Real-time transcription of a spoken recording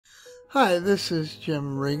Hi, this is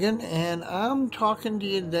Jim Regan, and I'm talking to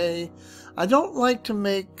you today. I don't like to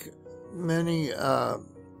make many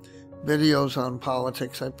videos on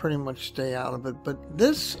politics. I pretty much stay out of it, but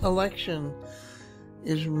this election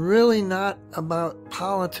is really not about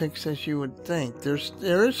politics as you would think.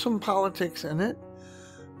 There is some politics in it,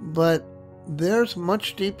 but there's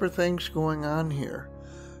much deeper things going on here.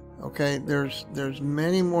 Okay, there's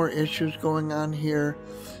many more issues going on here,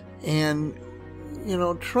 and you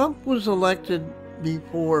know, Trump was elected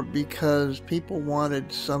before because people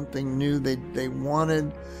wanted something new. They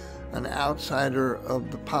wanted an outsider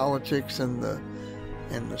of the politics and the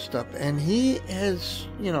stuff. And he has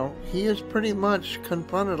pretty much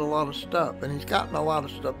confronted a lot of stuff, and he's gotten a lot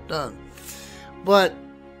of stuff done. But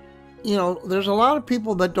there's a lot of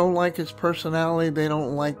people that don't like his personality. They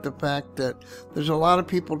don't like the fact that there's a lot of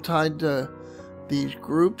people tied to these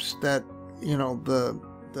groups that,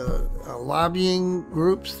 the lobbying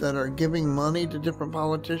groups that are giving money to different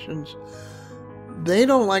politicians. They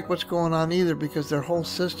don't like what's going on either because their whole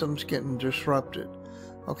system's getting disrupted.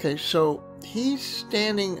 Okay, so he's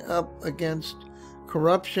standing up against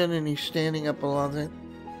corruption, and he's standing up a lot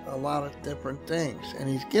of different things, and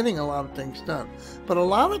he's getting a lot of things done. But a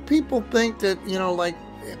lot of people think that, like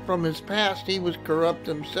from his past, he was corrupt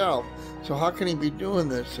himself. So how can he be doing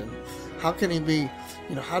this? And how can he be,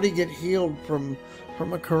 how do you get healed from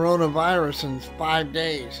a coronavirus in 5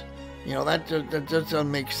 days? That just doesn't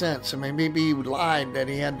make sense. I mean, maybe he lied that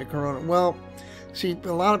he had the corona. Well, see,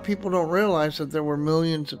 a lot of people don't realize that there were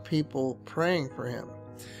millions of people praying for him.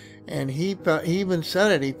 And he even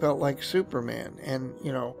said it, he felt like Superman. And,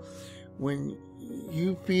 when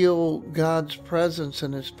you feel God's presence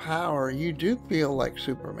and his power, you do feel like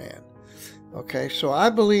Superman. Okay, so I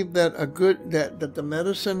believe that that the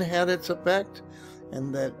medicine had its effect,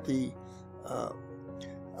 and that the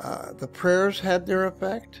prayers had their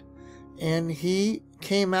effect, and he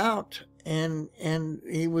came out and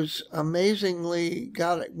he was amazingly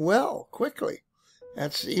got it well quickly.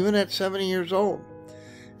 That's even at 70 years old.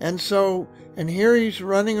 And so, and here he's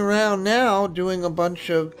running around now doing a bunch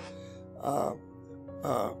of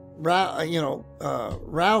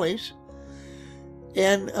rallies,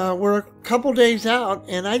 and we're a couple days out,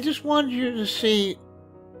 and I just wanted you to see,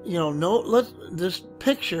 this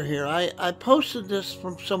picture here. I posted this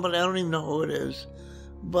from somebody, I don't even know who it is,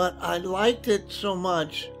 but I liked it so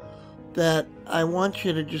much that I want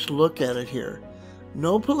you to just look at it here.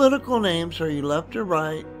 No political names. Are you left or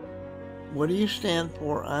right? What do you stand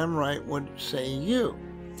for? I'm right. What say you?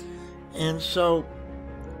 And so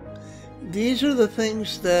these are the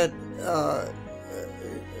things that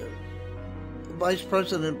Vice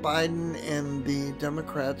President Biden and the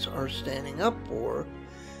Democrats are standing up for.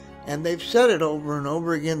 And they've said it over and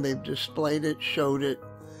over again. They've displayed it, showed it.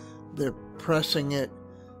 They're pressing it,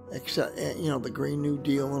 except, the Green New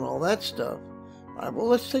Deal and all that stuff. All right, well,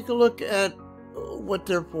 let's take a look at what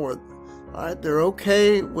they're for. All right, they're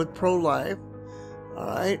okay with pro-life, all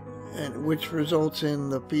right, and which results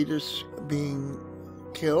in the fetus being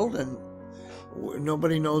killed, and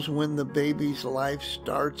nobody knows when the baby's life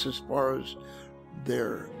starts as far as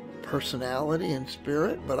their personality and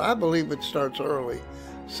spirit, but I believe it starts early.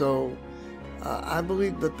 So I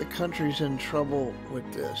believe that the country's in trouble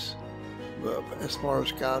with this as far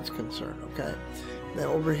as God's concerned, okay?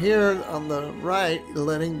 Now over here on the right,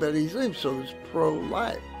 letting babies live, so there's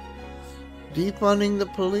pro-life. Defunding the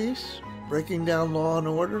police, breaking down law and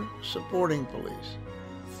order, supporting police.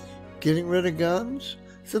 Getting rid of guns.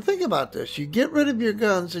 So think about this. You get rid of your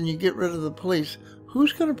guns and you get rid of the police.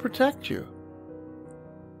 Who's going to protect you?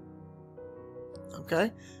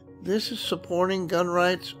 Okay? This is supporting gun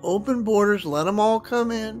rights. Open borders. Let them all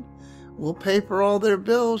come in. We'll pay for all their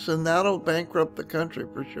bills, and that'll bankrupt the country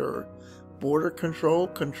for sure. Border control,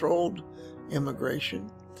 controlled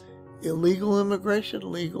immigration. Illegal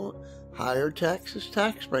immigration, legal. Higher taxes,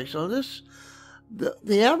 tax breaks. So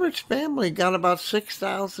the average family got about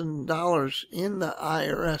 $6,000 in the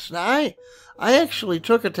IRS. Now, I actually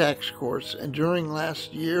took a tax course, and during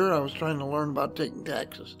last year, I was trying to learn about taking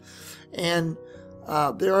taxes. And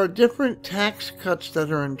there are different tax cuts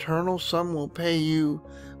that are internal. Some will pay you,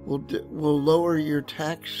 will lower your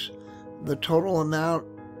tax, the total amount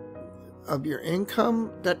of your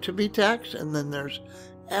income that to be taxed, and then there's,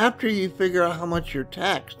 after you figure out how much you're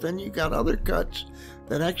taxed, then you got other cuts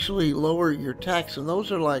that actually lower your tax, and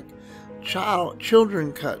those are like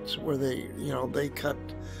children cuts, where they cut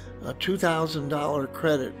a $2,000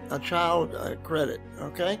 credit, a child credit,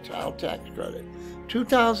 okay, child tax credit,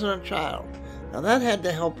 $2,000 a child. Now that had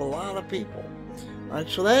to help a lot of people. All right,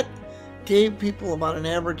 so that gave people about an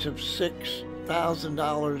average of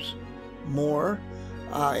 $6,000 more.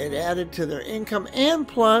 It added to their income, and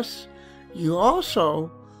plus, you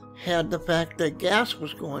also had the fact that gas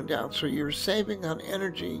was going down, so you're saving on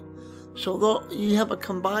energy. So though you have a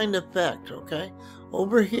combined effect, okay?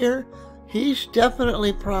 Over here, he's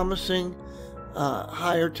definitely promising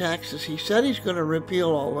higher taxes. He said he's going to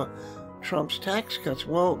repeal all of Trump's tax cuts.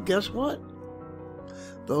 Well, guess what?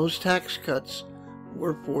 Those tax cuts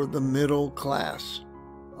were for the middle class.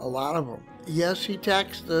 A lot of them. Yes, he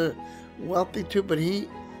taxed the wealthy too, but he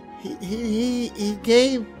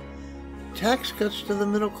gave tax cuts to the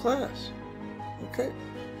middle class. Okay?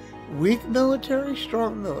 Weak military,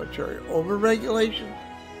 strong military. Overregulation,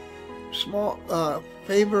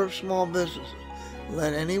 favor of small businesses.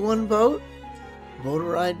 Let anyone vote.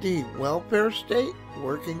 Voter ID. Welfare state.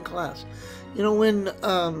 Working class. You know, when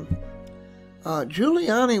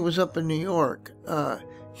Giuliani was up in New York,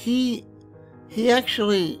 he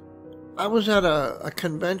actually, I was at a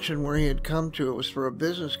convention where he had come to. It was for a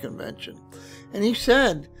business convention, and he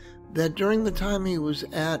said that during the time he was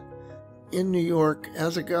in New York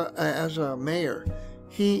as a mayor,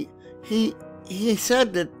 he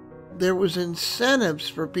said that there was incentives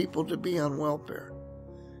for people to be on welfare.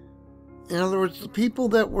 In other words, the people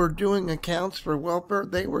that were doing accounts for welfare,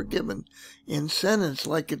 they were given incentives,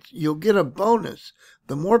 like you'll get a bonus.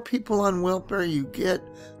 The more people on welfare you get,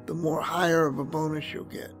 the more higher of a bonus you'll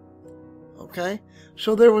get. Okay?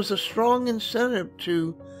 So there was a strong incentive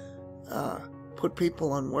to put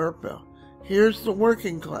people on welfare. Here's the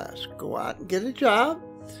working class. Go out and get a job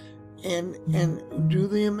and do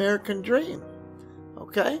the American dream.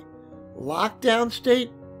 Okay? Lockdown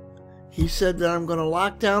state. He said that I'm going to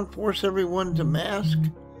lock down, force everyone to mask.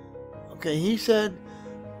 Okay, he said,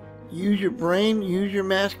 use your brain, use your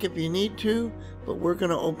mask if you need to, but we're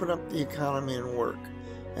going to open up the economy and work.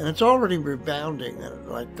 And it's already rebounding at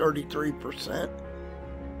like 33%.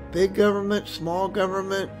 Big government, small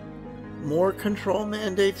government, more control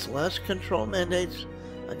mandates, less control mandates,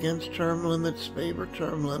 against term limits, favor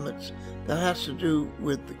term limits. That has to do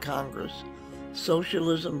with the Congress.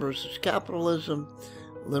 Socialism versus capitalism.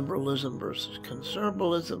 Liberalism versus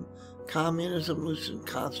conservatism, communism versus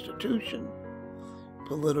constitution,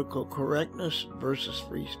 political correctness versus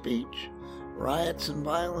free speech, riots and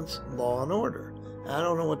violence, law and order. I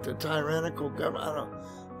don't know what the tyrannical government,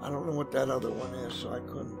 I don't know what that other one is, so I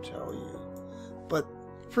couldn't tell you. But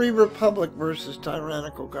free republic versus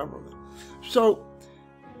tyrannical government. So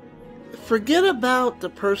forget about the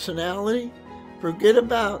personality, forget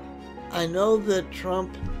about, I know that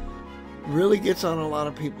Trump really gets on a lot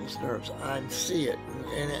of people's nerves. I see it.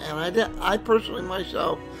 And I personally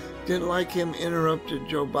myself didn't like him interrupted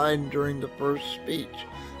Joe Biden during the first speech.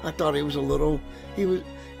 I thought he was he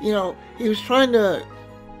was trying to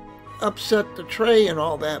upset the tray and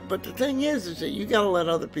all that. But the thing is that you got to let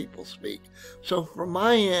other people speak. So from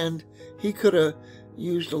my end, he could have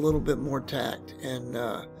used a little bit more tact and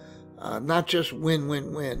not just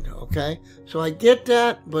win, okay? So I get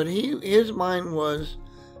that, but his mind was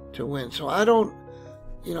to win. So I don't,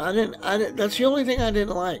 that's the only thing I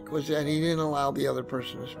didn't like, was that he didn't allow the other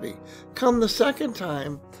person to speak. Come the second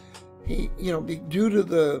time, due to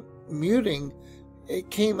the muting,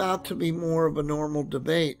 it came out to be more of a normal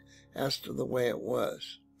debate as to the way it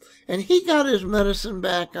was. And he got his medicine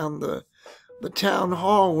back on the town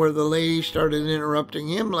hall where the lady started interrupting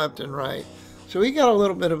him left and right. So he got a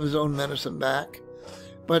little bit of his own medicine back.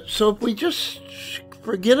 But so if we just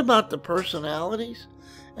forget about the personalities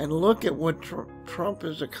and look at what Trump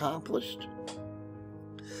has accomplished.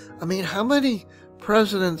 I mean, how many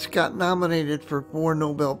presidents got nominated for 4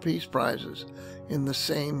 Nobel Peace Prizes in the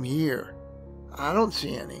same year? I don't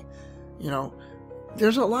see any.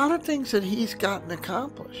 There's a lot of things that he's gotten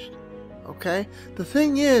accomplished. Okay? The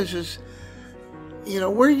thing is,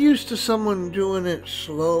 we're used to someone doing it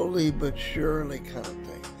slowly but surely kind of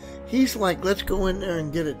thing. He's like, let's go in there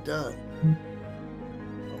and get it done.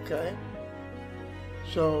 Okay?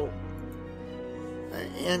 So,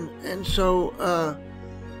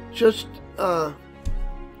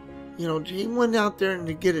 he went out there and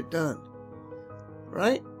to get it done,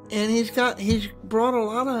 right? And he's brought a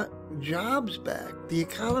lot of jobs back. The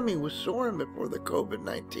economy was soaring before the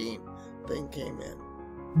COVID-19 thing came in.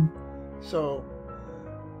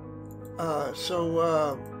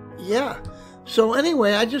 Yeah. So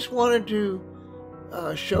anyway, I just wanted to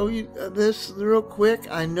show you this real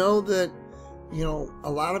quick. I know that a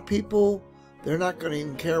lot of people, they're not going to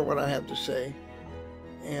even care what I have to say.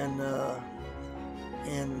 And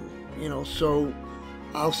so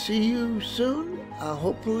I'll see you soon.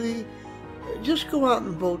 Hopefully, just go out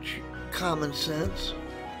and vote common sense.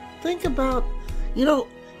 Think about,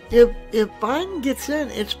 if Biden gets in,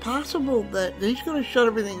 it's possible that he's going to shut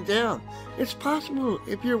everything down. It's possible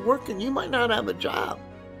if you're working, you might not have a job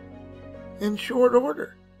in short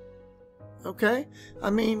order. Okay? I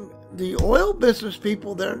mean, the oil business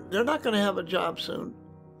people, they're not going to have a job soon.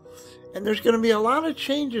 And there's going to be a lot of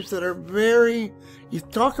changes that are very, you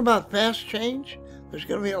talk about fast change, there's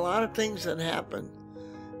going to be a lot of things that happen.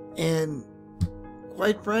 And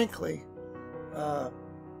quite frankly,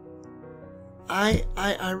 I've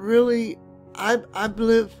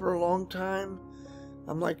lived for a long time.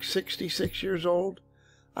 I'm like 66 years old.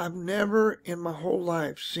 I've never in my whole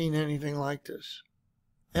life seen anything like this.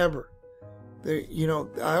 Ever.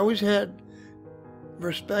 I always had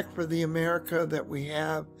respect for the America that we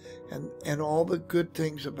have and all the good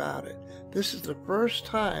things about it. This is the first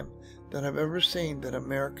time that I've ever seen that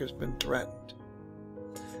America's been threatened.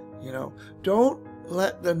 Don't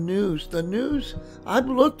let the news, I've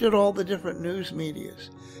looked at all the different news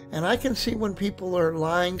medias, and I can see when people are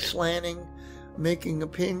lying, slanting, making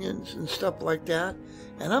opinions and stuff like that.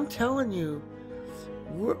 And I'm telling you,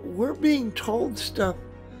 we're being told stuff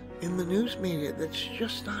in the news media that's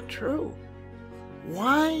just not true.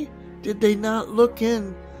 Why did they not look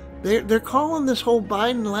in? They're calling this whole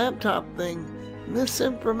Biden laptop thing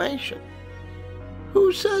misinformation.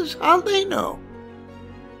 Who says? How do they know?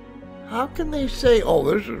 How can they say, oh,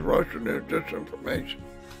 this is Russian disinformation?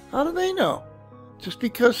 How do they know? Just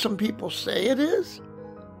because some people say it is?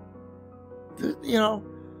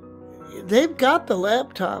 They've got the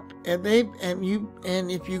laptop, and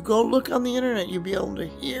if you go look on the internet, you'll be able to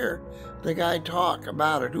hear the guy talk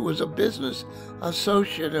about it, who was a business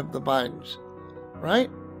associate of the Bidens,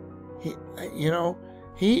 right?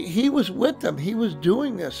 He was with them. He was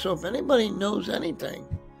doing this. So if anybody knows anything,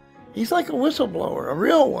 he's like a whistleblower, a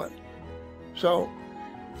real one. So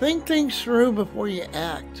think things through before you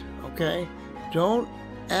act, okay? Don't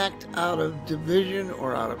act out of division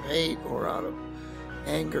or out of hate or out of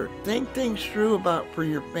anger. Think things through for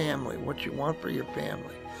your family, what you want for your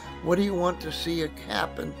family. What do you want to see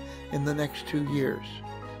happen in the next 2 years,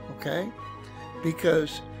 okay?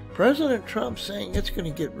 Because President Trump's saying it's going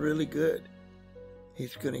to get really good.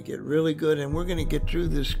 It's going to get really good, and we're going to get through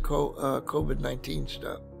this COVID-19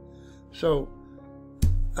 stuff. So,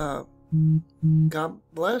 God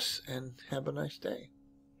bless and have a nice day.